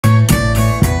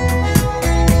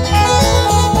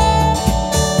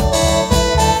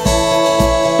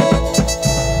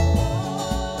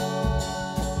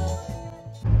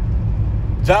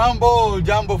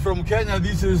Jambo from Kenya.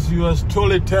 This is your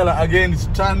storyteller again,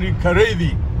 Stanley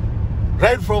Karevi,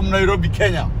 right from Nairobi,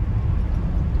 Kenya.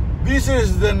 This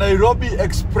is the Nairobi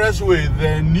Expressway,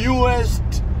 the newest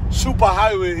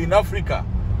superhighway in Africa.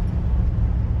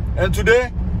 And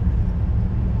today,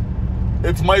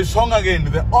 it's my song again,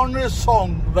 the only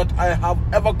song that I have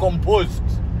ever composed.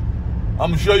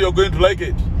 I'm sure you're going to like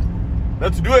it.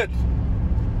 Let's do it.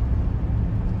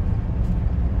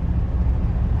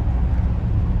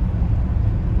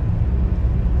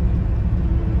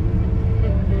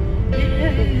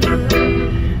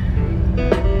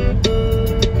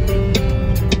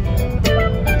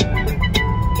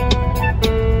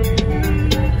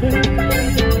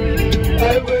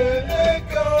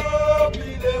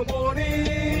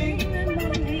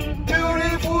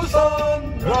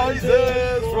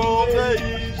 Rises from the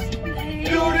east,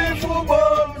 beautiful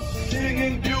birds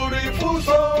singing beautiful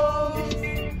songs,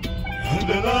 and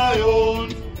the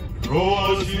lion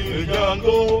roars in the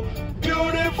jungle.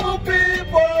 Beautiful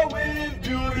people with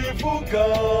beautiful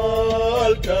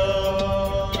culture.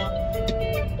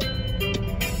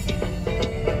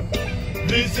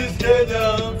 This is Kenya,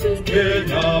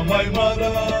 Kenya, my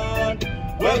motherland.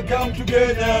 Welcome to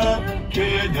Kenya,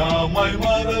 Kenya, my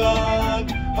motherland.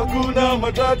 Hakuna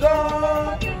Matata,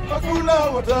 Hakuna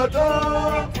Matata,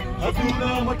 Hakuna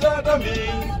Matata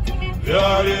means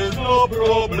there is no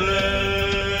problem.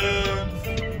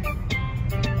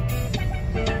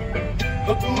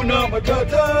 Hakuna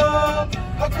Matata,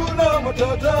 Hakuna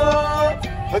Matata,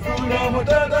 Hakuna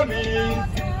Matata means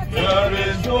there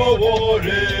is no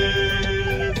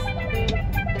worries.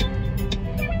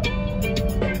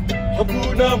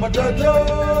 Hakuna Matata,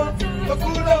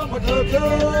 Hakuna Matata,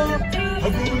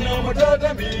 Hakuna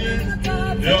Matata means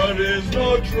there is no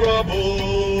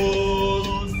troubles.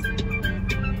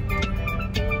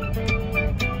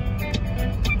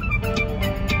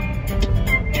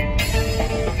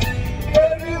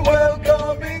 Very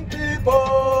welcoming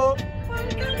people,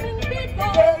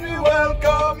 very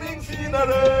welcoming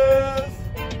sceneries,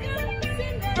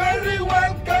 very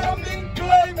welcoming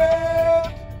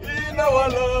climate in our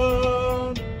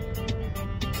land.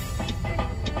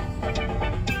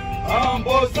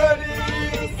 Amboseli,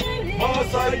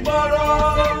 Masai Mara,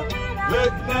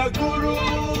 Lake Nakuru,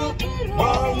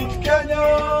 Mount Kenya,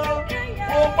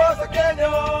 Mombasa,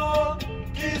 Kenya,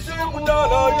 Kisumu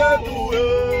Nala yetu.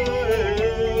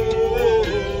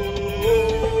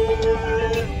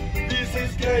 This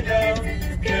is Kenya,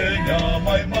 Kenya,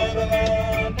 my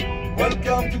motherland.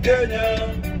 Welcome to Kenya,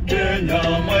 Kenya,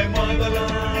 my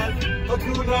motherland.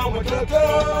 Hakuna Matata,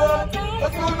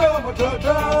 Hakuna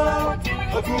Matata.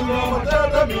 Hakuna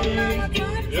Matata means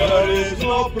there is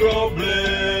no problem.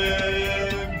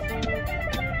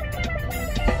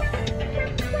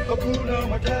 Hakuna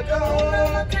Matata,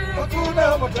 Hakuna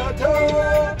Matata,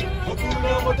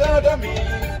 Hakuna Matata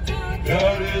means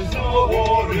there is no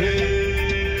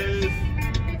worries.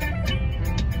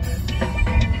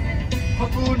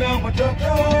 Hakuna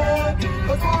Matata,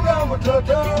 Hakuna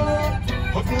Matata,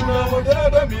 Hakuna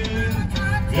Matata means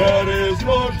there is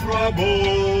no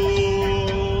trouble.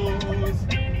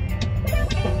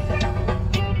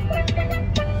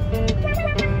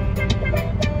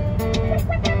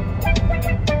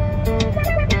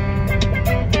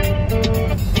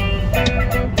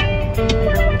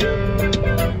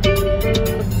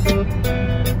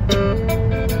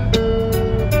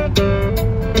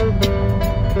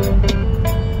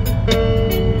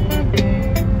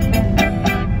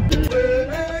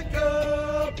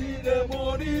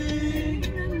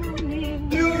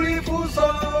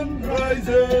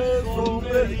 Rises from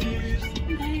the east,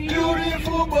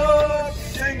 beautiful birds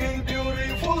singing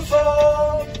beautiful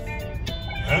songs,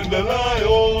 and the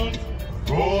lion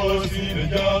roars in the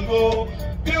jungle.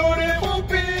 Beautiful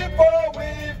people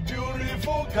with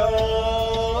beautiful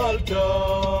culture.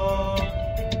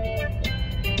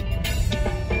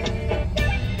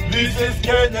 This is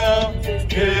Kenya,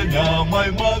 Kenya, my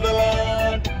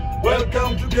motherland.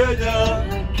 Welcome to Kenya,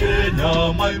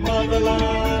 Kenya, my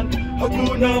motherland.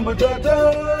 Hakuna Matata,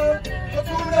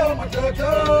 Hakuna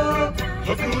Matata,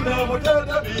 Hakuna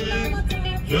Matata means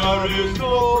there is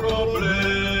no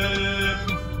problem.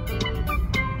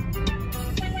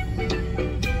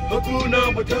 Hakuna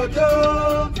Matata,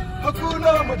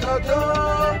 Hakuna Matata,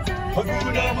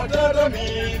 Hakuna Matata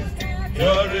means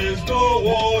there is no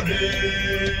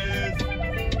worries.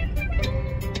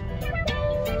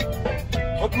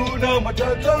 Hakuna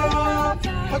Matata,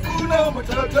 Hakuna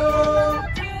Matata,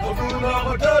 Hakuna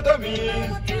Matata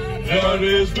means there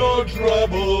is no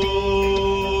troubles.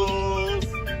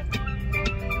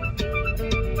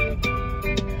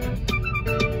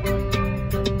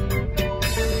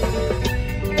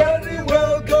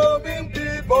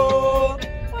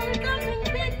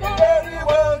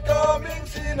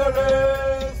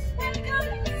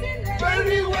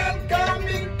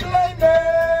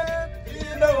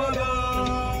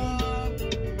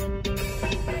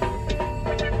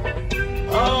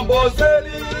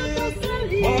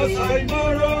 Masai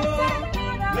Mara,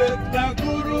 Lake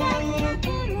Nakuru,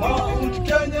 Mount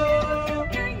Kenya,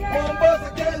 Mombasa,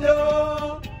 Kenya,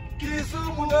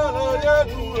 Kisumu ngala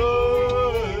yetu.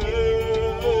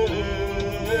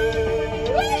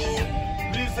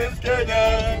 This is Kenya,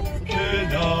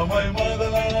 Kenya, my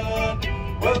motherland.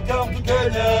 Welcome to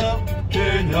Kenya,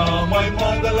 Kenya, my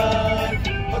motherland.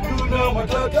 Hakuna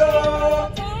Matata,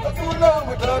 Hakuna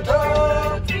Matata,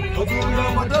 Hakuna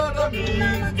Matata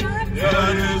means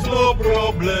there is no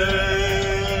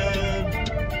problem.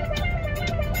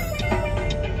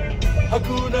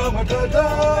 Hakuna Matata,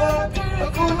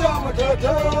 Hakuna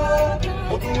Matata,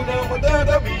 Hakuna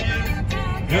Matata means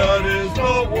there is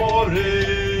no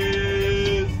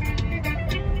worries.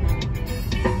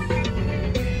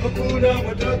 Hakuna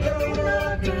Matata,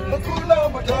 Hakuna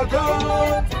Matata,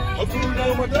 Hakuna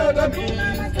Matata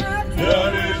means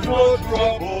there is no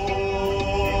troubles.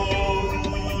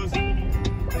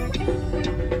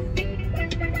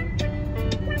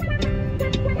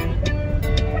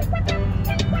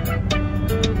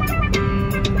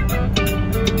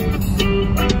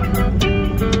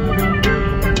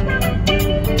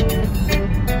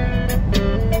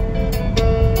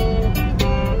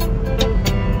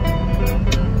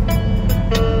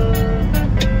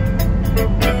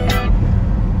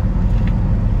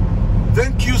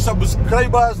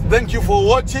 Subscribers, thank you for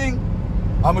watching.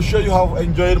 I'm sure you have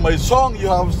enjoyed my song. You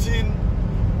have seen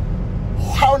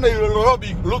how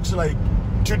Nairobi looks like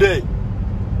today.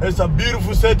 It's a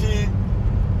beautiful city,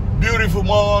 beautiful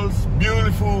malls,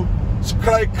 beautiful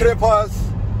skyscrapers,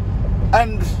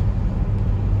 and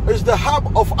it's the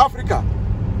hub of Africa.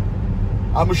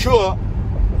 I'm sure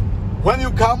when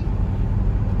you come,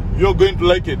 you're going to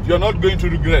like it. You're not going to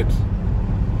regret.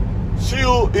 See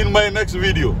you in my next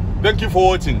video. Thank you for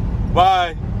watching.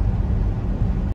 Bye.